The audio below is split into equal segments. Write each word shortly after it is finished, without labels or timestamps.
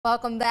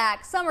Welcome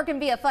back. Summer can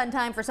be a fun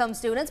time for some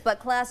students, but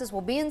classes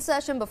will be in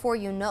session before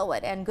you know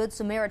it. And Good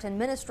Samaritan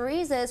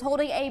Ministries is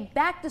holding a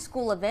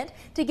back-to-school event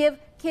to give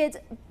kids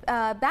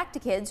back to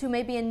kids who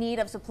may be in need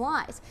of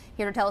supplies.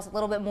 Here to tell us a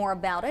little bit more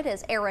about it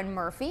is Aaron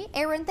Murphy.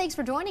 Aaron, thanks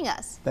for joining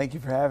us. Thank you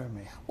for having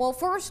me. Well,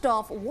 first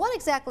off, what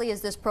exactly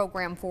is this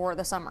program for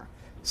the summer?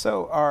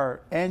 So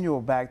our annual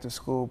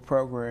back-to-school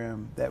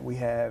program that we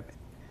have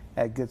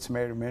at Good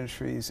Samaritan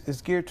Ministries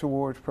is geared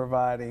towards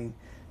providing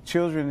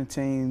children and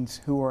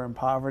teens who are in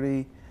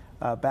poverty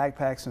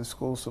backpacks and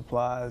school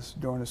supplies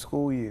during the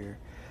school year.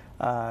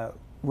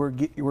 We're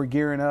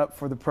gearing up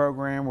for the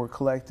program. We're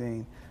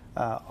collecting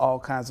all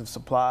kinds of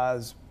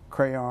supplies,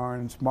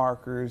 crayons,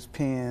 markers,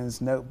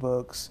 pens,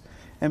 notebooks,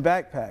 and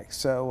backpacks.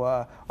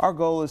 So our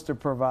goal is to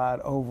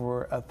provide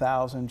over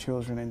 1,000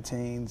 children and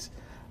teens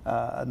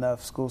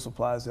enough school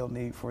supplies they'll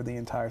need for the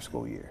entire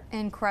school year.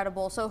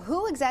 Incredible. So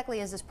who exactly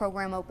is this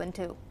program open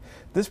to?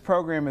 This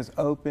program is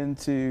open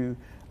to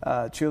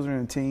children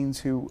and teens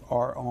who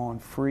are on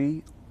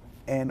free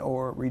and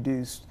or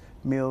reduced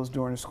meals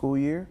during the school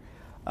year.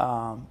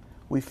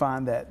 We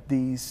find that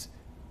these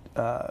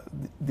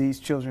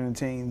children and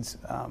teens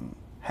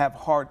have a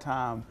hard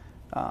time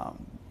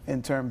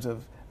in terms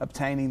of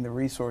obtaining the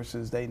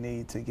resources they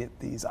need to get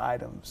these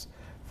items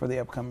for the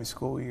upcoming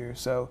school year.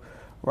 So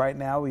right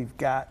now we've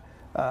got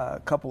a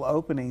couple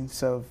openings,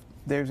 so if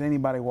there's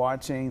anybody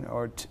watching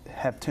or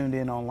have tuned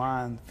in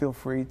online, feel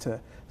free to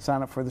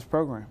sign up for this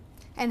program.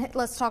 And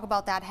let's talk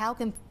about that. How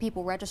can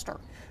people register?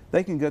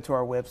 They can go to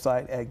our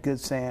website at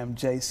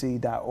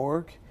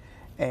goodsamjc.org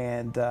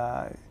and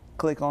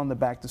click on the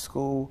Back to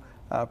School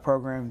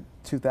Program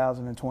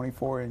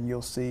 2024, and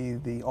you'll see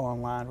the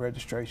online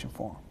registration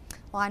form.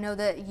 Well, I know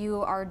that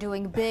you are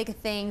doing big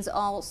things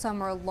all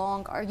summer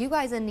long. Are you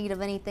guys in need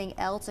of anything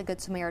else at Good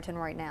Samaritan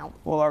right now?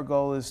 Well, our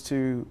goal is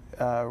to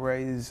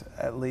raise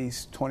at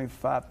least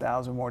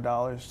 $25,000 more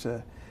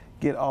to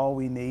get all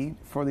we need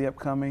for the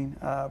upcoming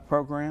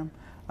program.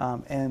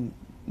 And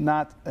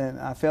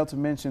I failed to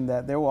mention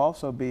that there will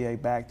also be a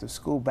back to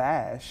school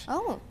bash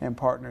in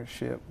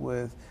partnership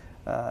with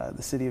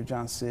the City of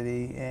John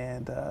City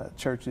and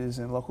churches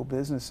and local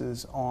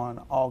businesses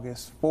on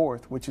August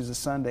 4th, which is a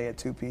Sunday at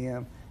 2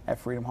 p.m. at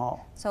Freedom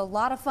Hall. So a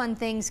lot of fun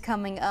things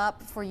coming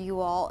up for you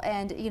all.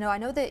 And I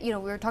know that we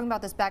were talking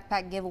about this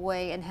backpack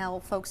giveaway and how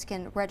folks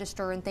can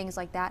register and things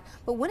like that,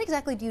 but when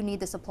exactly do you need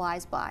the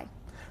supplies by?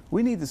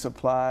 We need the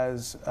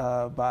supplies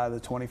by the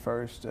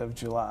 21st of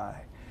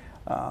July.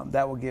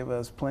 That will give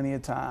us plenty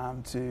of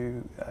time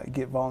to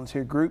get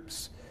volunteer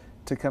groups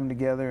to come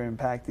together and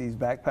pack these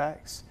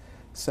backpacks.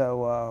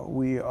 So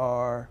we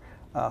are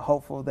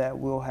hopeful that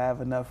we'll have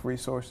enough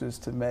resources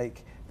to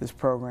make this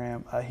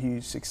program a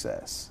huge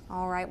success.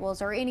 All right. Well, is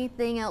there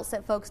anything else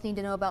that folks need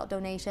to know about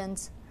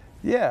donations?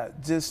 Yeah,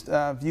 just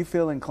if you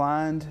feel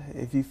inclined,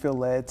 if you feel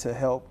led to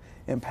help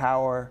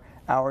empower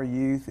our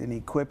youth and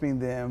equipping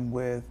them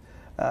with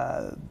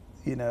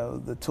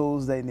the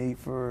tools they need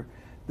for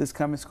this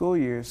coming school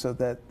year so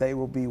that they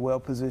will be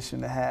well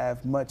positioned to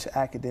have much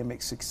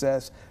academic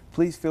success,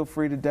 please feel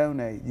free to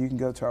donate. You can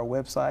go to our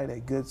website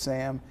at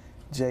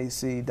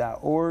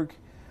goodsamjc.org,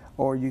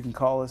 or you can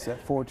call us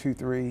at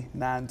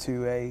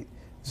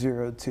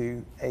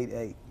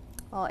 423-928-0288.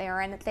 Well,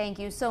 Aaron, thank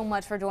you so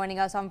much for joining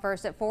us on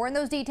First at 4. And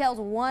those details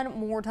one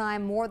more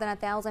time: more than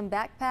 1,000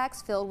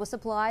 backpacks filled with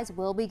supplies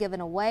will be given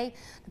away.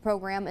 The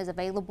program is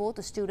available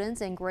to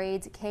students in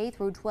grades K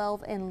through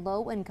 12 in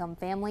low-income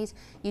families.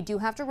 You do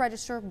have to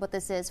register, but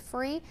this is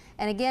free.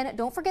 And again,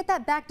 don't forget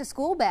that back to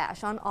school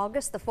bash on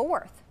August the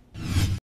 4th.